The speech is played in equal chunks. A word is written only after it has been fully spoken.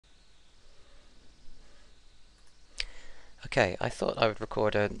Okay, I thought I would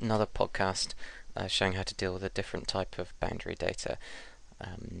record another podcast showing how to deal with a different type of boundary data.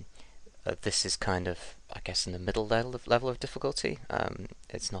 Um, this is kind of, I guess, in the middle level of difficulty.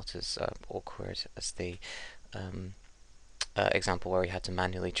 It's not as awkward as the um, example where we had to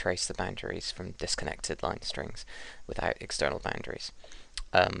manually trace the boundaries from disconnected line strings without external boundaries.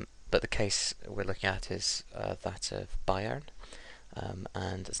 But the case we're looking at is that of Bayern.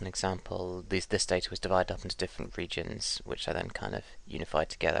 And as an example, this data was divided up into different regions, which I then kind of unified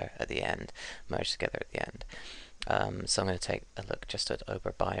together at the end, merged together at the end. So I'm going to take a look just at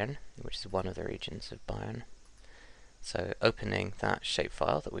Oberbayern, which is one of the regions of Bayern. So opening that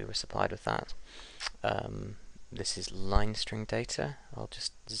shapefile that we were supplied with that. This is line string data. I'll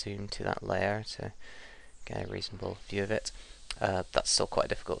just zoom to that layer to get a reasonable view of it. That's still quite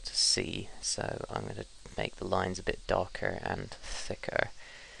difficult to see, so I'm going to make the lines a bit darker and thicker.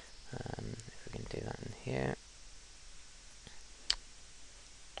 If we can do that in here.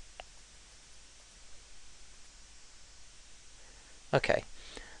 Okay,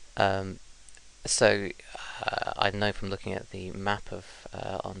 so I know from looking at the map of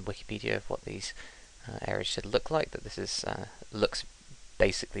on Wikipedia of what these areas should look like that this is looks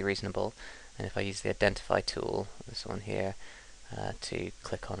basically reasonable. And if I use the identify tool, this one here, to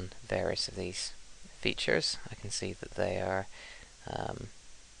click on various of these features, I can see that they are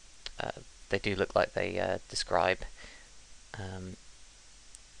they do look like they describe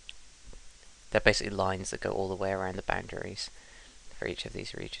they're basically lines that go all the way around the boundaries for each of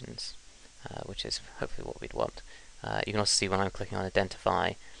these regions, which is hopefully what we'd want. You can also see when I'm clicking on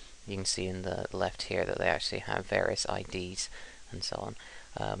identify, you can see in the left here that they actually have various IDs and so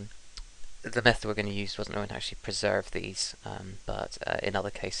on. The method we're going to use wasn't going to actually preserve these, but in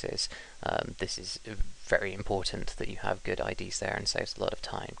other cases this is very important that you have good IDs there and saves a lot of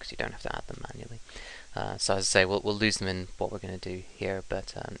time because you don't have to add them manually. So as I say, we'll lose them in what we're going to do here,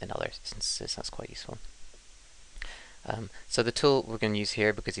 but in other instances that's quite useful. So the tool we're going to use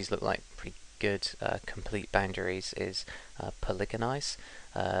here, because these look like pretty good complete boundaries, is Polygonize.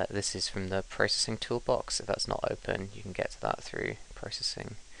 This is from the processing toolbox. If that's not open, you can get to that through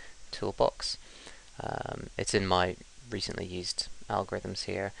processing toolbox. It's in my recently used algorithms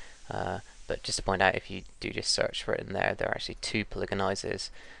here, but just to point out, if you do just search for it in there, there are actually two Polygonizes,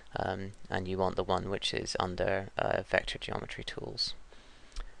 and you want the one which is under vector geometry tools.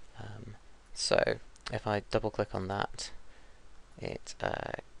 So if I double click on that, it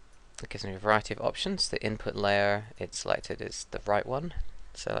gives me a variety of options. The input layer it's selected is the right one,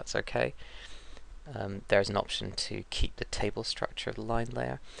 so that's okay. There's an option to keep the table structure of the line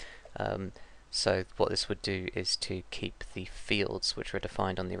layer. So what this would do is to keep the fields which were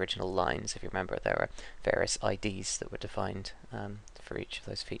defined on the original lines. If you remember, there were various IDs that were defined for each of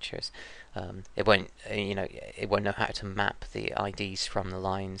those features. It won't, it won't know how to map the IDs from the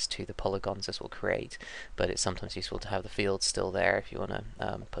lines to the polygons this will create, but it's sometimes useful to have the fields still there if you want to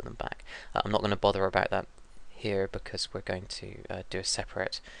put them back. I'm not going to bother about that here because we're going to do a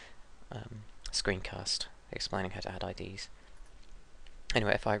separate screencast explaining how to add IDs.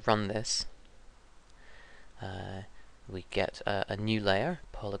 Anyway, if I run this, we get a new layer,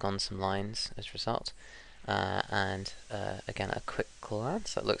 polygons and lines as a result, and again a quick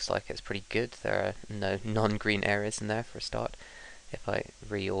glance, that looks like it's pretty good. There are no non-green areas in there for a start. If I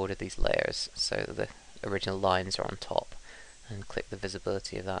reorder these layers so that the original lines are on top and click the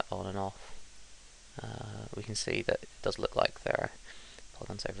visibility of that on and off, we can see that it does look like there are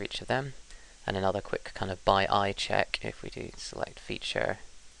polygons over each of them. And another quick kind of by eye check, if we do select feature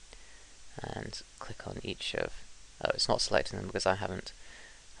and click on each of, it's not selecting them because I haven't,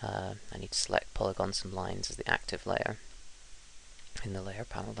 I need to select polygons and lines as the active layer in the layer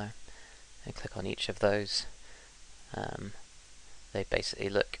panel there, and click on each of those. They basically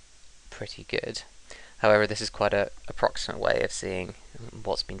look pretty good. However, this is quite an approximate way of seeing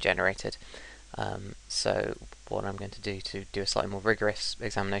what's been generated. So what I'm going to do a slightly more rigorous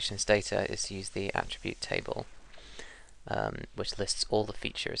examination of this data is to use the attribute table, which lists all the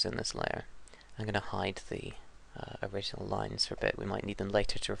features in this layer. I'm going to hide the original lines for a bit. We might need them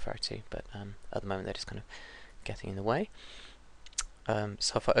later to refer to, but at the moment they're just kind of getting in the way.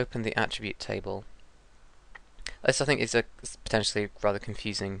 So if I open the attribute table, this I think is a potentially rather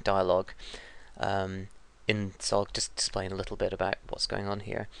confusing dialogue. So I'll just explain a little bit about what's going on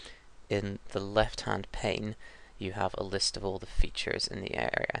here. In the left-hand pane, you have a list of all the features in the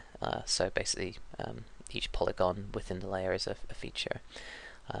area. So basically, each polygon within the layer is a feature,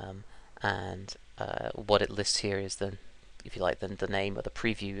 and what it lists here is the, if you like, the name or the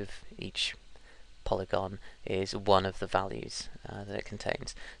preview of each polygon is one of the values that it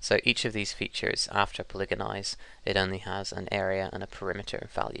contains. So each of these features, after polygonize, it only has an area and a perimeter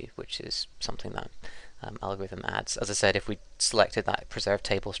value, which is something that algorithm adds. As I said, if we selected that preserved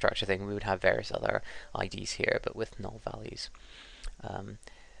table structure thing, we would have various other IDs here, but with null values.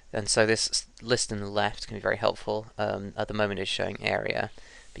 And so this list in the left can be very helpful. At the moment it's showing area,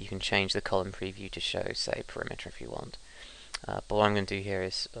 but you can change the column preview to show, say, perimeter if you want. But what I'm going to do here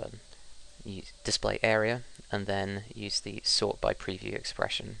is display area and then use the sort by preview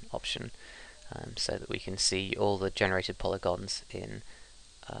expression option, so that we can see all the generated polygons in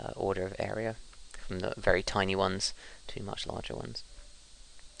order of area, from the very tiny ones to much larger ones.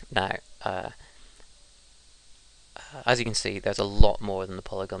 Now, as you can see, there's a lot more than the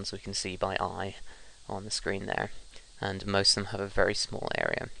polygons we can see by eye on the screen there, and most of them have a very small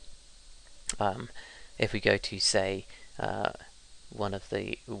area. If we go to, say, one of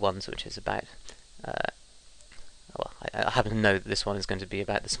the ones which is about, well, I happen to know that this one is going to be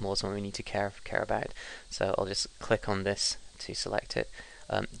about the smallest one we need to care about, so I'll just click on this to select it.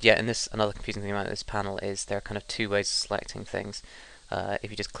 Yeah, and another confusing thing about this panel is there are kind of two ways of selecting things. If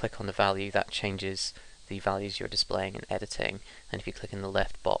you just click on the value, that changes the values you're displaying and editing, and if you click in the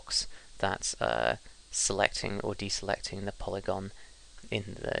left box, that's selecting or deselecting the polygon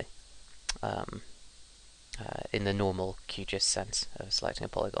in the normal QGIS sense of selecting a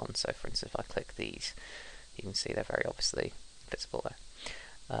polygon. So for instance, if I click these, you can see they're very obviously visible there.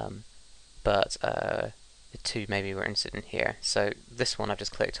 But the two maybe we're interested in here. So this one I've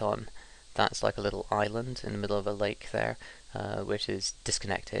just clicked on, that's like a little island in the middle of a lake there, which is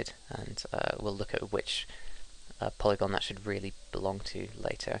disconnected, and we'll look at which polygon that should really belong to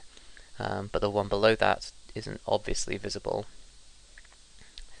later. But the one below that isn't obviously visible.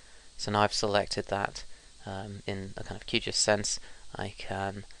 So now I've selected that in a kind of QGIS sense, I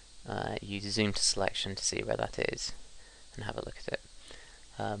can use zoom to selection to see where that is and have a look at it.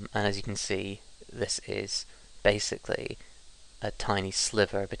 And as you can see, this is basically a tiny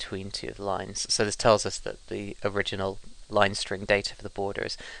sliver between two of the lines. So this tells us that the original line string data for the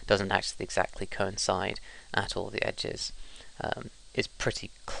borders doesn't actually exactly coincide at all the edges. It's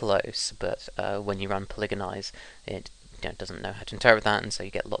pretty close, but when you run Polygonize, it doesn't know how to interpret that, and so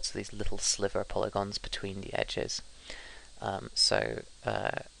you get lots of these little sliver polygons between the edges. So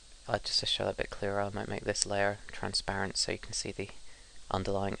just to show that a bit clearer, I might make this layer transparent so you can see the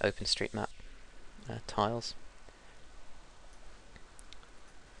underlying OpenStreetMap tiles.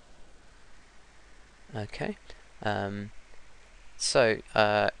 Okay, so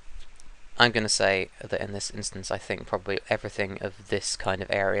I'm going to say that in this instance I think probably everything of this kind of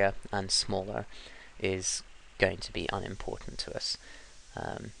area and smaller is going to be unimportant to us.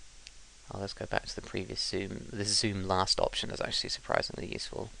 Let's go back to the previous zoom. This zoom last option is actually surprisingly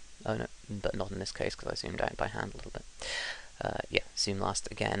useful. Oh no, but not in this case because I zoomed out by hand a little bit. Yeah, zoom last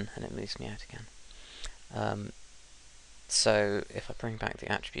again and it moves me out again. So if I bring back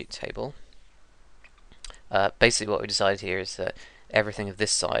the attribute table, basically what we decided here is that everything of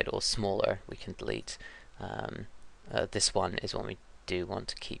this side or smaller we can delete. This one is one we do want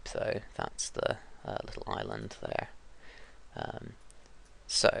to keep though. That's the little island there.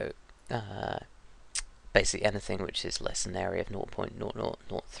 So basically anything which is less than an area of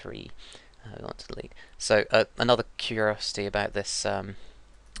 0.0003 we want to delete. So another curiosity about this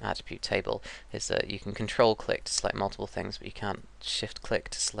attribute table is that you can control click to select multiple things, but you can't shift click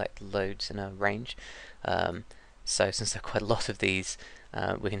to select loads in a range. So since there are quite a lot of these,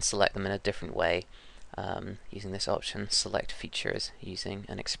 we can select them in a different way using this option, select features using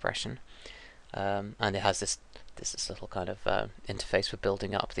an expression. And it has this little kind of interface for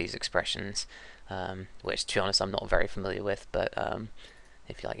building up these expressions, which to be honest I'm not very familiar with, but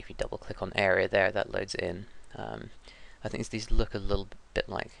if you double click on area there, that loads in. I think these look a little bit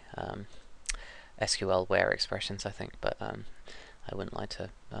like SQL where expressions, I think, but I wouldn't like to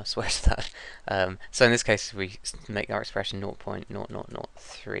swear to that. So in this case, we make our expression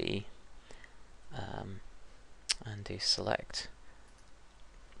 0.0003 and do select.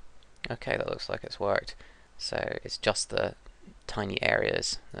 Okay, that looks like it's worked. So it's just the tiny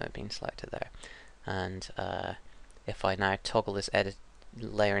areas that have been selected there. And if I now toggle this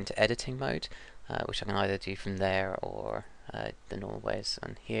layer into editing mode, which I can either do from there or the normal ways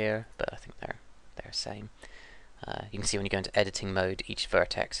on here, but I think they're same. You can see when you go into editing mode, each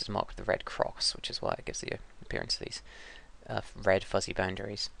vertex is marked with a red cross, which is why it gives the appearance of these red fuzzy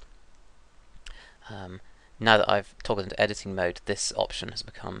boundaries. Now that I've toggled into editing mode, this option has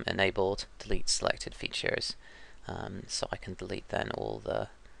become enabled, delete selected features, so I can delete then all the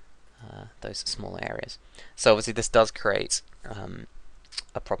those smaller areas. So obviously this does create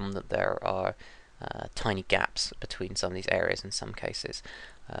a problem that there are tiny gaps between some of these areas in some cases.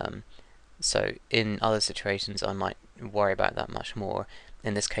 So in other situations I might worry about that much more.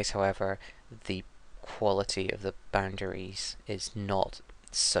 In this case, however, the quality of the boundaries is not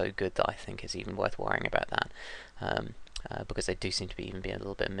so good that I think it's even worth worrying about that, because they do seem to be even be a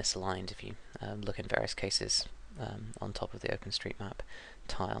little bit misaligned if you look in various cases on top of the OpenStreetMap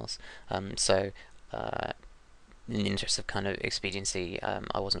tiles. So in the interest of kind of expediency,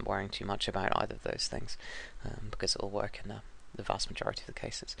 I wasn't worrying too much about either of those things, because it'll work in the vast majority of the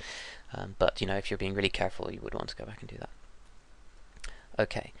cases. But if you're being really careful, you would want to go back and do that.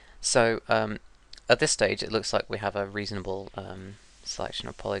 Okay, so at this stage it looks like we have a reasonable selection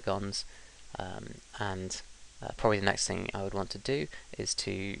of polygons, and probably the next thing I would want to do is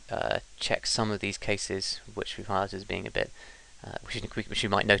to check some of these cases which we've highlighted as being a bit which you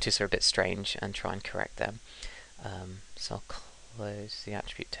might notice are a bit strange, and try and correct them. So I'll close the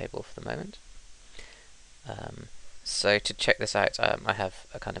attribute table for the moment. So to check this out, I have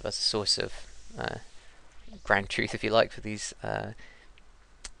a kind of a source of ground truth, if you like, for these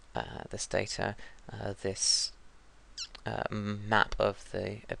this data, this map of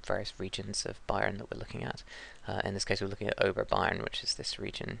the various regions of Bayern that we're looking at. In this case, we're looking at Oberbayern, which is this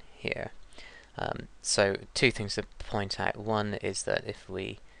region here. So two things to point out. One is that if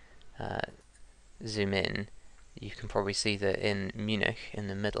we zoom in, you can probably see that in Munich, in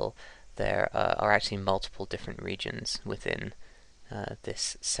the middle, there are actually multiple different regions within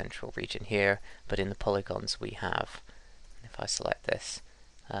this central region here, but in the polygons we have, if I select this,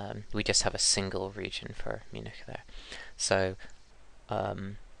 we just have a single region for Munich there. So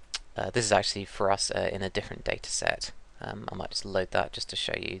this is actually for us in a different data set. I might just load that just to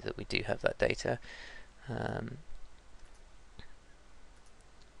show you that we do have that data.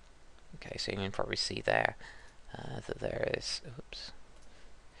 Okay, so you can probably see there that there is, oops,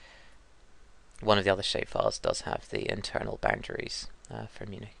 one of the other shapefiles does have the internal boundaries for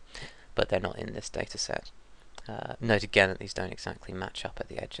Munich, but they're not in this data set. Note again that these don't exactly match up at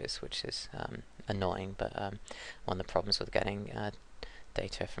the edges, which is annoying, but one of the problems with getting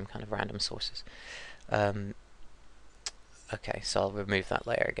data from kind of random sources. Okay, so I'll remove that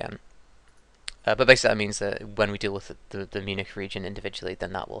layer again. But basically that means that when we deal with the Munich region individually,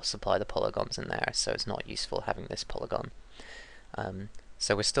 then that will supply the polygons in there, so it's not useful having this polygon.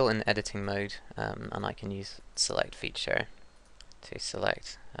 So we're still in editing mode, and I can use select feature to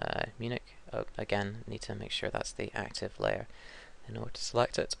select Munich. Oh, again, need to make sure that's the active layer in order to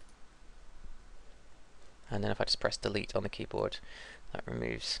select it. And then if I just press delete on the keyboard, that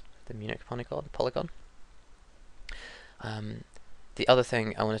removes the Munich polygon. The other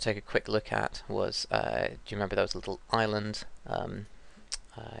thing I want to take a quick look at was, do you remember there was a little island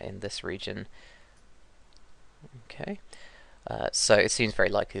in this region? Okay, so it seems very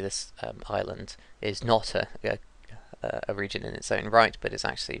likely this island is not a region in its own right, but is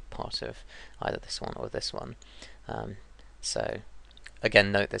actually part of either this one or this one. So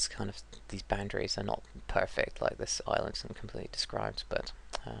again, note this kind of these boundaries are not perfect, like this island isn't completely described, but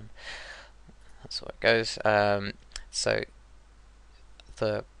that's how it goes. So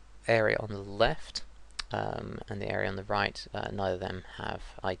the area on the left and the area on the right, neither of them have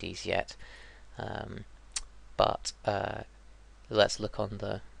IDs yet, but let's look on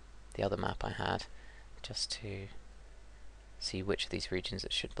the other map I had just to see which of these regions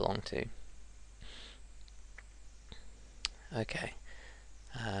it should belong to. Okay,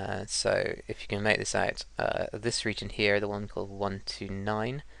 so if you can make this out, this region here, the one called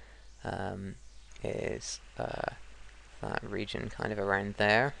 129, is that region kind of around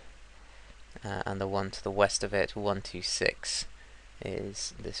there, and the one to the west of it, 126,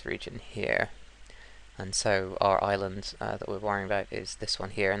 is this region here. And so our island that we're worrying about is this one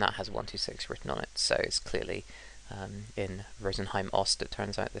here, and that has 126 written on it, so it's clearly in Rosenheim Ost, it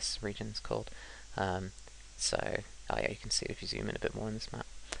turns out this region is called. Yeah, you can see it if you zoom in a bit more on this map.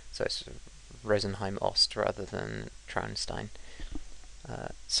 So it's Rosenheim Ost rather than Traunstein.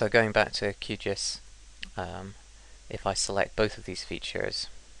 So going back to QGIS, if I select both of these features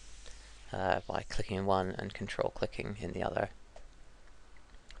by clicking in one and control clicking in the other,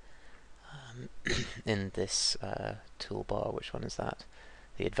 in this toolbar, which one is that?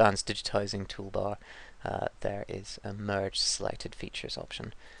 The advanced digitizing toolbar, there is a merge selected features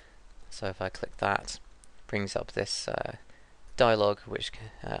option. So if I click that, brings up this dialog which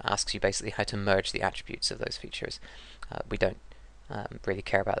asks you basically how to merge the attributes of those features. We don't really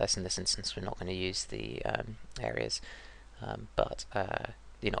care about this in this instance. We're not going to use the areas, but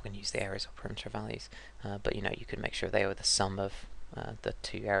you're not going to use the areas or perimeter values, but you could make sure they were the sum of the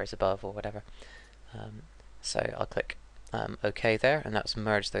two areas above or whatever. So I'll click OK there, and that's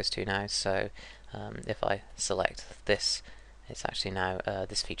merged those two now. So if I select this, it's actually now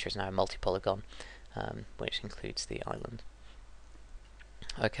this feature is now a multi-polygon, which includes the island.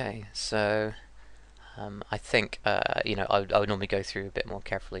 Okay, so I think I would normally go through a bit more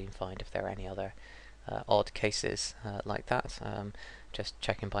carefully and find if there are any other odd cases like that. Just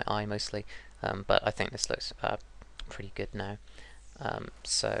checking by eye mostly, but I think this looks pretty good now. What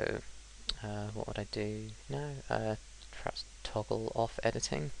would I do now? Perhaps toggle off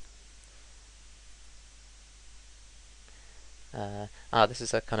editing. This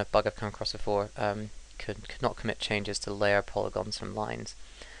is a kind of bug I've come across before. Could not commit changes to layer polygons from lines.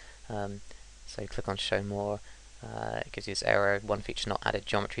 So you click on show more, it gives you this error, one feature not added,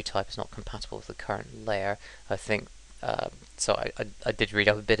 geometry type is not compatible with the current layer. I think, so I did read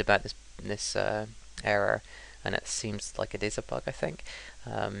up a bit about this error, and it seems like it is a bug, I think,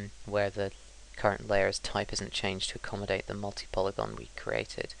 where the current layer's type isn't changed to accommodate the multi-polygon we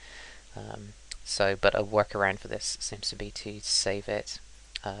created. But a workaround for this seems to be to save it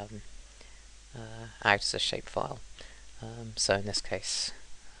out as a shapefile. So in this case,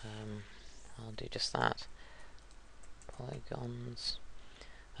 I'll do just that. Polygons.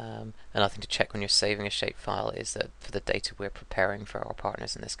 Another thing to check when you're saving a shapefile is that for the data we're preparing for our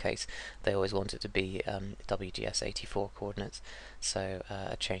partners in this case, they always want it to be WGS 84 coordinates. So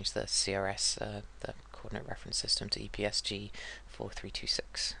I changed the CRS, the coordinate reference system, to EPSG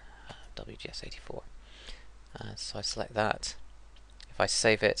 4326 WGS 84. So I select that. If I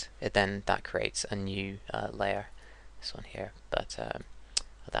save it, then that creates a new layer, this one here, but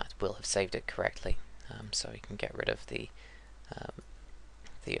that will have saved it correctly, so we can get rid of the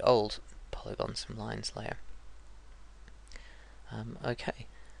old polygons from lines layer. Okay,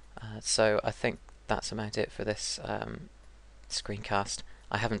 so I think that's about it for this screencast.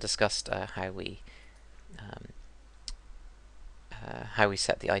 I haven't discussed how we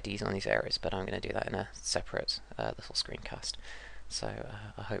set the IDs on these areas, but I'm going to do that in a separate little screencast. So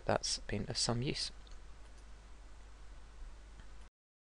I hope that's been of some use.